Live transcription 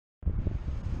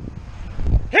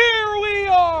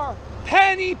are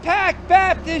Pennypack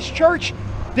Baptist Church.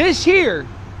 This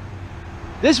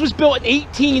was built in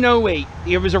 1808.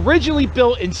 It was originally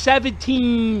built in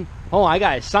 17... Oh, I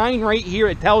got a sign right here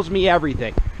that tells me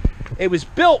everything. It was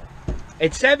built in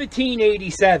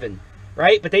 1787,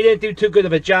 right? But they didn't do too good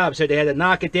of a job, so they had to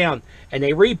knock it down. And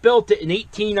they rebuilt it in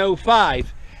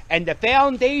 1805. And the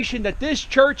foundation that this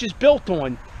church is built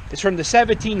on is from the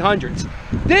 1700s.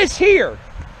 This here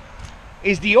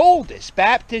is the oldest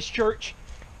Baptist church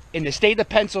in the state of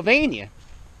Pennsylvania.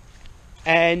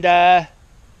 And,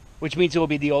 which means it will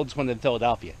be the oldest one in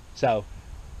Philadelphia. So,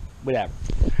 whatever.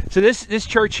 So this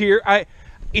church here,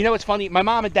 you know what's funny? My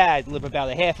mom and dad live about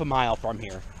a half a mile from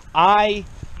here. I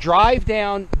drive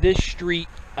down this street,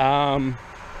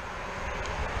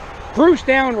 Bruce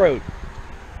Down Road.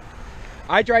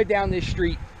 I drive down this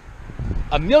street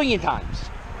a million times.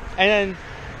 And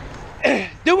then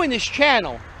doing this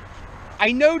channel,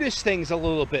 I notice things a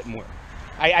little bit more.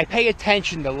 I pay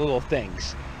attention to little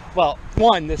things. Well,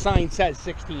 one, the sign says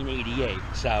 1688,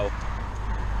 so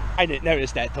I didn't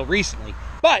notice that till recently.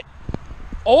 But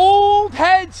old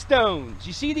headstones.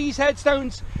 You see these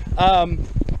headstones?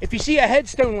 If you see a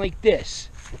headstone like this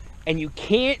and you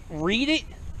can't read it,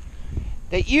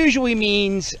 that usually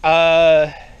means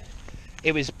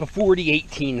it was before the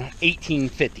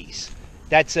 1850s.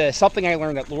 That's something I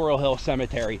learned at Laurel Hill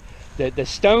Cemetery. The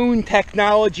stone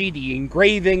technology, the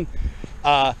engraving,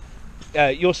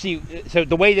 you'll see. So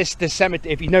the way this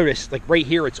cemetery, if you notice, like right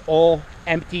here, it's all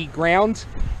empty ground.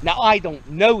 Now I don't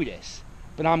know this,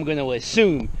 but I'm going to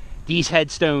assume these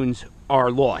headstones are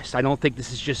lost. I don't think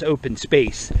this is just open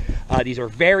space. These are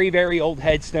very, very old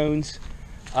headstones.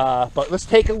 But let's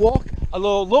take a look, a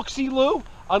little look-see-loo,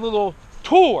 a little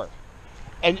tour.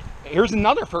 And here's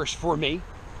another first for me.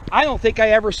 I don't think I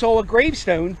ever saw a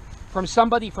gravestone from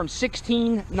somebody from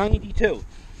 1692.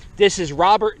 This is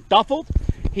Robert Duffield.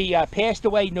 He passed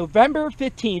away November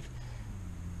 15th,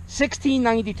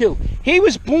 1692. He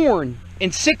was born in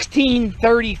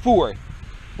 1634,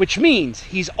 which means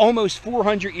he's almost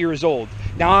 400 years old.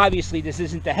 Now, obviously, this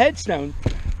isn't the headstone,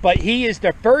 but he is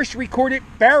the first recorded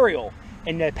burial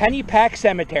in the Pennypack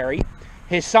Cemetery.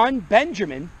 His son,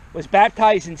 Benjamin, was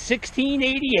baptized in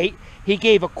 1688. He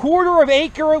gave a quarter of an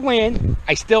acre of land,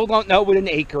 I still don't know what an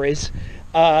acre is,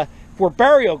 for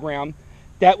burial ground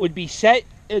that would be set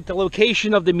at the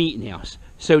location of the meeting house.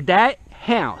 So that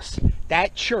house,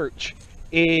 that church,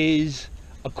 is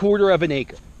a quarter of an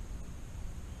acre.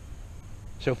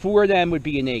 So 4 of them would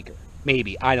be an acre.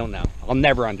 Maybe. I don't know. I'll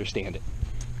never understand it.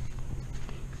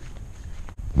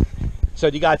 So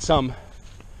you got some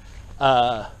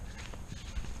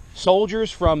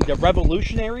soldiers from the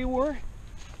Revolutionary War,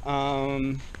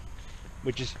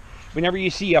 which is whenever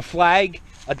you see a flag,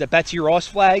 the Betsy Ross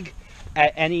flag,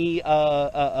 at any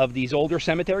of these older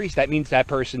cemeteries, that means that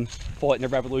person fought in the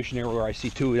Revolutionary War. I see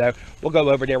 2 of them. We'll go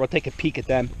over there. We'll take a peek at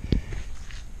them.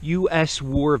 U.S.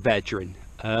 War veteran.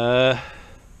 I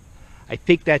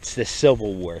think that's the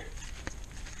Civil War.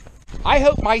 I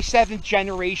hope my 7th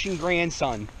generation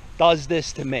grandson does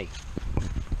this to me.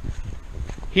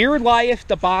 Here lieth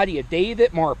the body of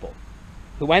David Marple,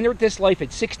 who entered this life in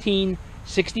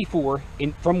 1664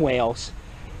 from Wales,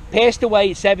 passed away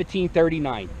in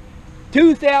 1739.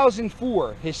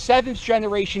 2004, his 7th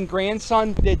generation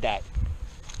grandson did that.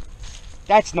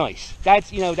 That's nice.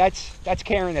 That's, you know, that's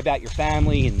caring about your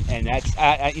family, and that's,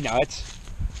 you know,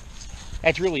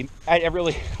 that's really, I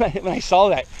really, when I saw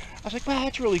that, I was like, wow,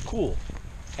 that's really cool.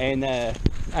 And, I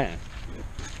don't know.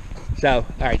 So,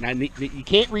 all right, now you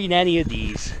can't read any of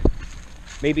these.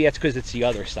 Maybe that's because it's the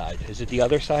other side. Is it the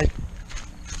other side?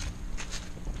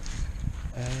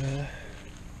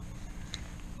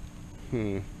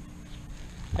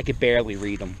 I could barely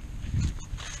read them.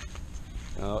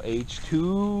 Oh, age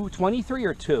 23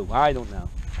 or 2. I don't know.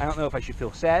 I don't know if I should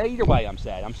feel sad. Either way, I'm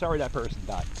sad. I'm sorry that person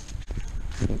died.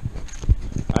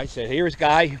 All right, so here's a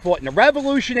guy who fought in the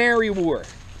Revolutionary War.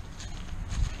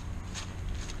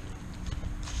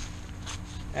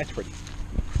 That's pretty.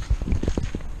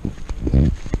 We're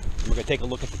going to take a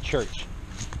look at the church.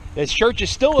 This church is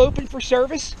still open for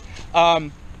service.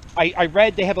 I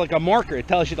read they have like a marker that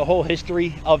tells you the whole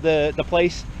history of the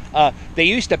place. They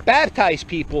used to baptize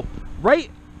people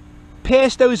right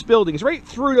past those buildings, right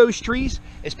through those trees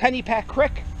is Pennypack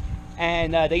Creek,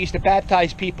 and they used to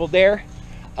baptize people there.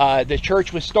 The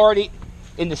church was started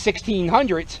in the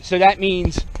 1600s, so that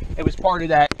means it was part of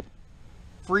that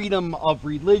freedom of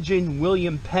religion,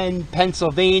 William Penn,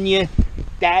 Pennsylvania,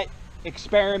 that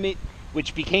experiment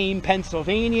which became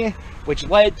Pennsylvania, which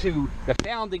led to the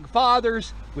founding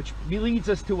fathers, which leads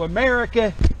us to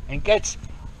America, and gets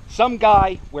some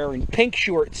guy wearing pink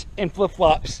shorts and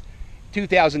flip-flops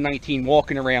 2019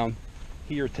 walking around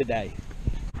here today.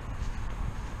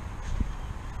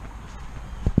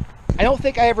 I don't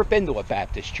think I ever been to a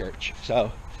Baptist church.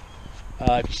 So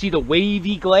if you see the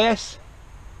wavy glass,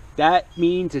 that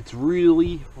means it's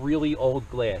really, really old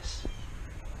glass.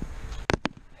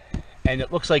 And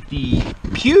it looks like the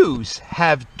pews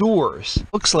have doors.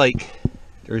 Looks like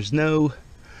there's no...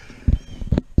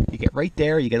 You get right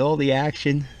there, you get all the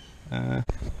action.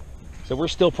 So we're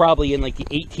still probably in like the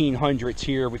 1800s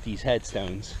here with these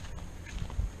headstones.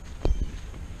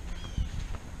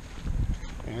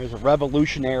 There's a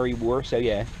Revolutionary War, so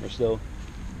yeah, there's still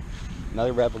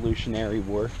another Revolutionary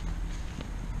War.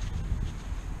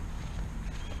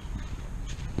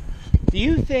 Do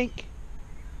you think,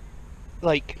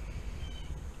 like,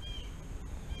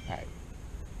 alright,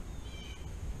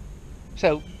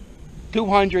 so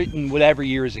 200 and whatever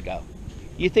years ago,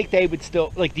 you think they would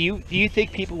still, like, do you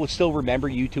think people would still remember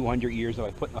you 200 years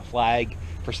by putting a flag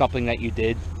for something that you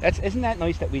did? Isn't that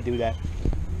nice that we do that?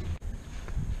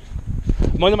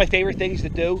 One of my favorite things to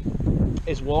do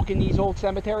is walk in these old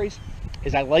cemeteries.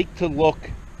 Is I like to look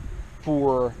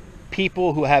for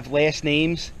people who have last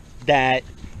names that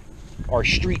are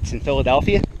streets in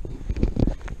Philadelphia.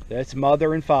 That's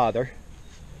mother and father.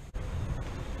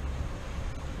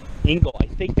 Ingle, I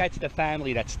think that's the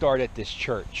family that started this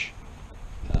church.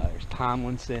 There's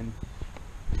Tomlinson.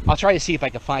 I'll try to see if I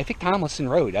can find, I think Tomlinson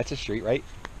Road, that's a street, right?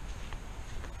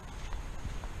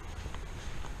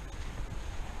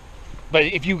 But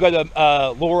if you go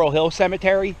to Laurel Hill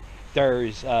Cemetery,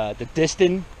 there's the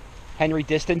Diston, Henry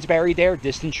Diston's buried there.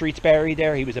 Diston Street's buried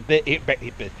there. He was a bit...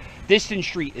 Diston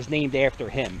Street is named after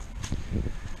him.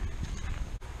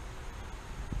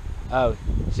 Oh,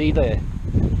 see,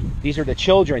 these are the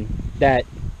children that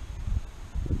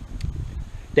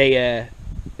they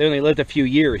only lived a few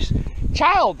years.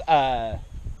 Children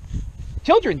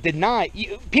did not...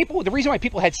 The reason why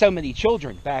people had so many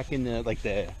children back in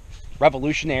the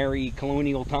Revolutionary,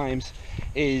 colonial times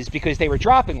is because they were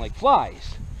dropping like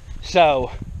flies. So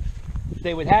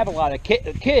they would have a lot of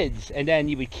kids, and then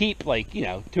you would keep, like,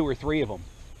 2 or 3 of them.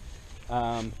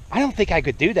 I don't think I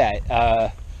could do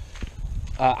that.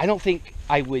 I don't think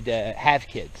I would have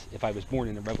kids if I was born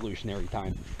in a revolutionary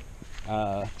time.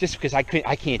 Just because I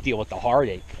can't deal with the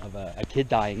heartache of a kid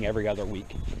dying every other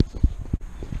week.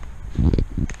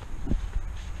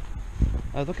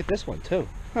 Oh, look at this one too.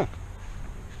 Huh.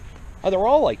 Oh, they're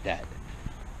all like that.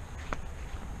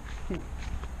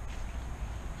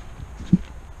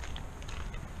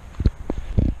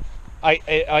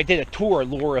 I did a tour at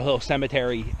Laurel Hill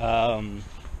Cemetery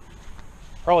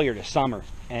earlier this summer,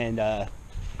 and I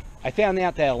found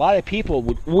out that a lot of people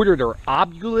would order their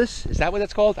obulus. Is that what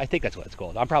it's called? I think that's what it's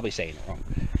called. I'm probably saying it wrong.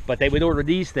 But they would order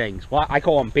these things. I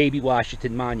call them baby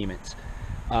Washington monuments.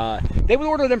 They would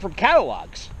order them from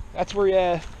catalogs. That's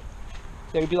where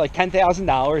they would be like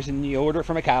 $10,000, and you order it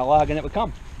from a catalog and it would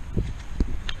come.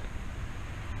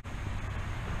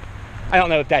 I don't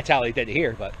know if that's how they did it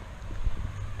here, but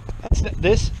that's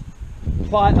this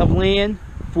plot of land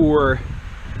for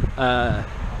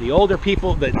the older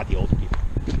people, not the older people,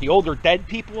 the older dead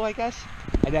people, I guess.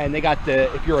 And then they got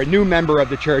if you're a new member of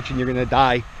the church and you're going to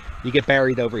die, you get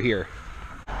buried over here.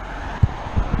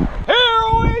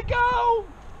 Here we go!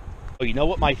 Oh, you know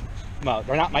what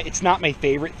it's not my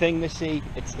favorite thing to see.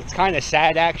 It's kind of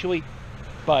sad, actually,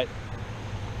 but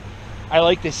I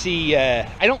like to see,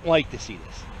 I don't like to see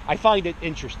this. I find it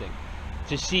interesting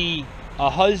to see a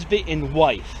husband and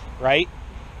wife, right?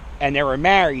 And they were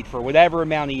married for whatever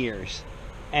amount of years.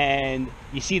 And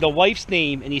you see the wife's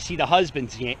name and you see the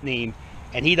husband's name,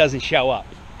 and he doesn't show up.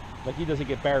 Like, he doesn't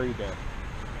get buried there.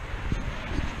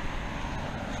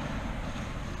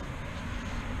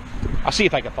 I'll see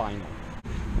if I can find them.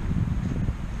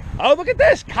 Oh, look at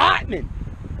this! Cotman!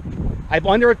 I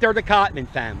wonder if they're the Cotman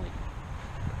family.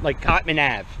 Like Cotman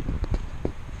Ave.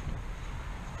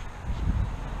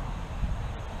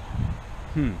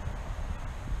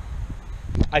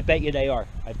 I bet you they are.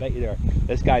 I bet you they are.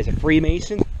 This guy's a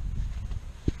Freemason.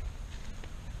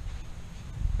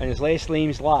 And his last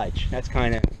name's Lodge. That's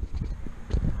kind of...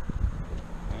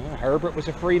 Herbert was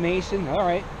a Freemason.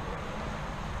 Alright.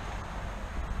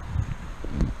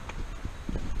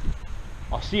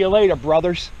 I'll see you later,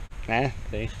 brothers.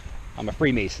 See? I'm a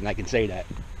Freemason. I can say that.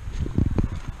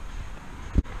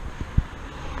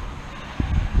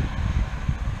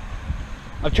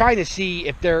 I'm trying to see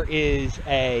if there is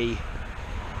a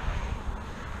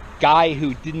guy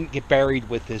who didn't get buried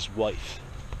with his wife.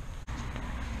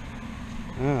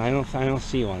 Oh, I don't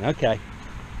see one. Okay.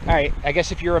 All right. I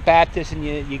guess if you're a Baptist and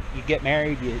you get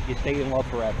married, you stay in love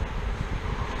forever.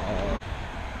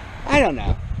 I don't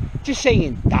know. just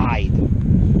saying died.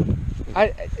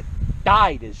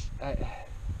 Died is...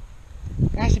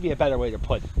 there has to be a better way to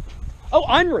put it. Oh,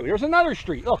 Unruh. There's another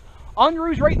street. Look,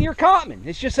 Unruh's right near Cottman.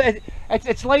 It's just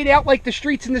it's laid out like the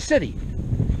streets in the city.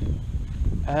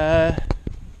 All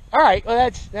right.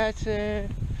 Well, that's.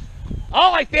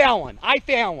 Oh, I found one. I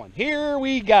found one. Here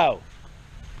we go.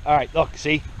 All right. Look.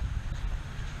 See.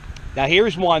 Now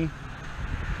here's one.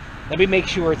 Let me make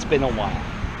sure it's been a while.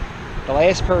 The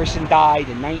last person died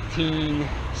in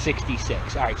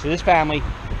 1966. All right. So this family.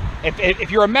 If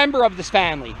you're a member of this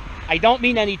family, I don't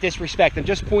mean any disrespect. I'm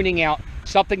just pointing out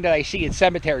something that I see in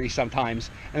cemeteries sometimes,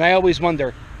 and I always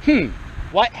wonder,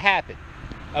 what happened?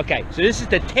 Okay, so this is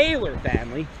the Taylor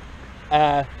family.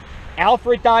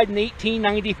 Alfred died in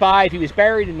 1895. He was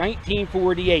buried in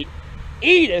 1948.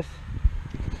 Edith,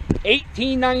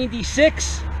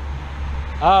 1896.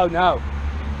 Oh no.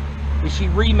 Is she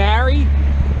remarried?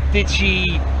 Did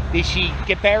she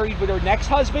get buried with her next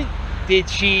husband? Did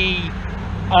she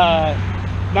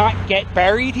not get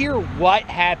buried here? What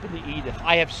happened to Edith?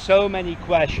 I have so many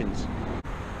questions.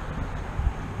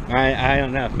 I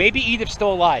don't know. Maybe Edith's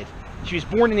still alive. She was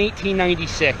born in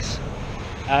 1896.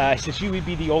 So she would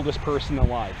be the oldest person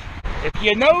alive. If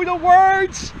you know the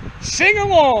words, sing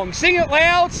along. Sing it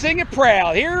loud, sing it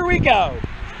proud. Here we go.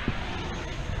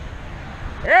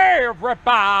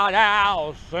 Everybody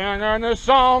singing the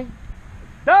song.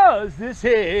 Does this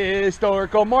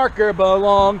historical marker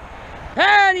belong?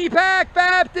 Pennypack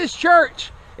Baptist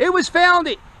Church. It was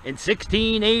founded in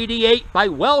 1688 by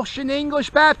Welsh and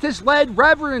English Baptist-led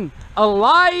Reverend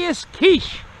Elias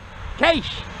Cache,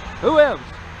 who else?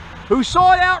 Who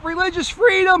sought out religious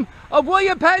freedom of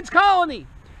William Penn's colony.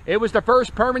 It was the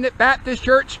first permanent Baptist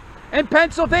church in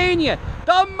Pennsylvania,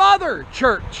 the mother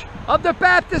church of the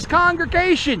Baptist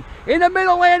congregation in the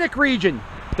Mid-Atlantic region.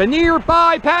 The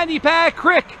nearby Pennypack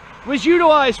Creek was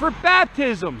utilized for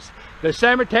baptisms. The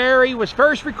cemetery was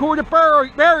first recorded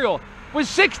burial was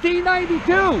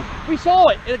 1692. We saw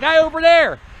it, the guy over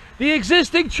there. The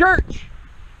existing church,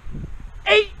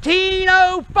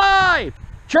 1805.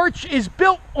 Church is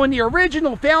built on the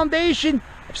original foundation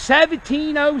of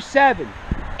 1707,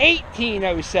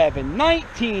 1807,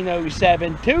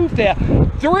 1907,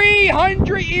 2000,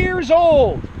 300 years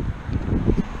old.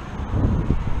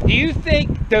 Do you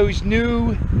think those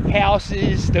new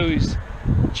houses, those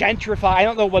gentrify, I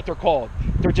don't know what they're called,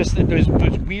 they're just those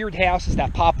weird houses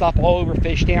that popped up all over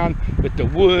Fishtown with the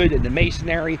wood and the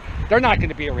masonry, they're not going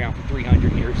to be around for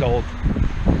 300 years old.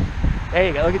 There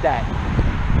you go, look at that.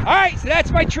 Alright, so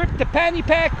that's my trip to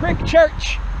Pennypack Creek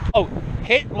Church. Oh,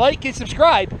 hit like and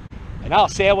subscribe, and I'll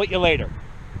sail with you later.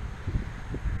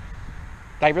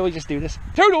 Did I really just do this?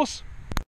 Toodles!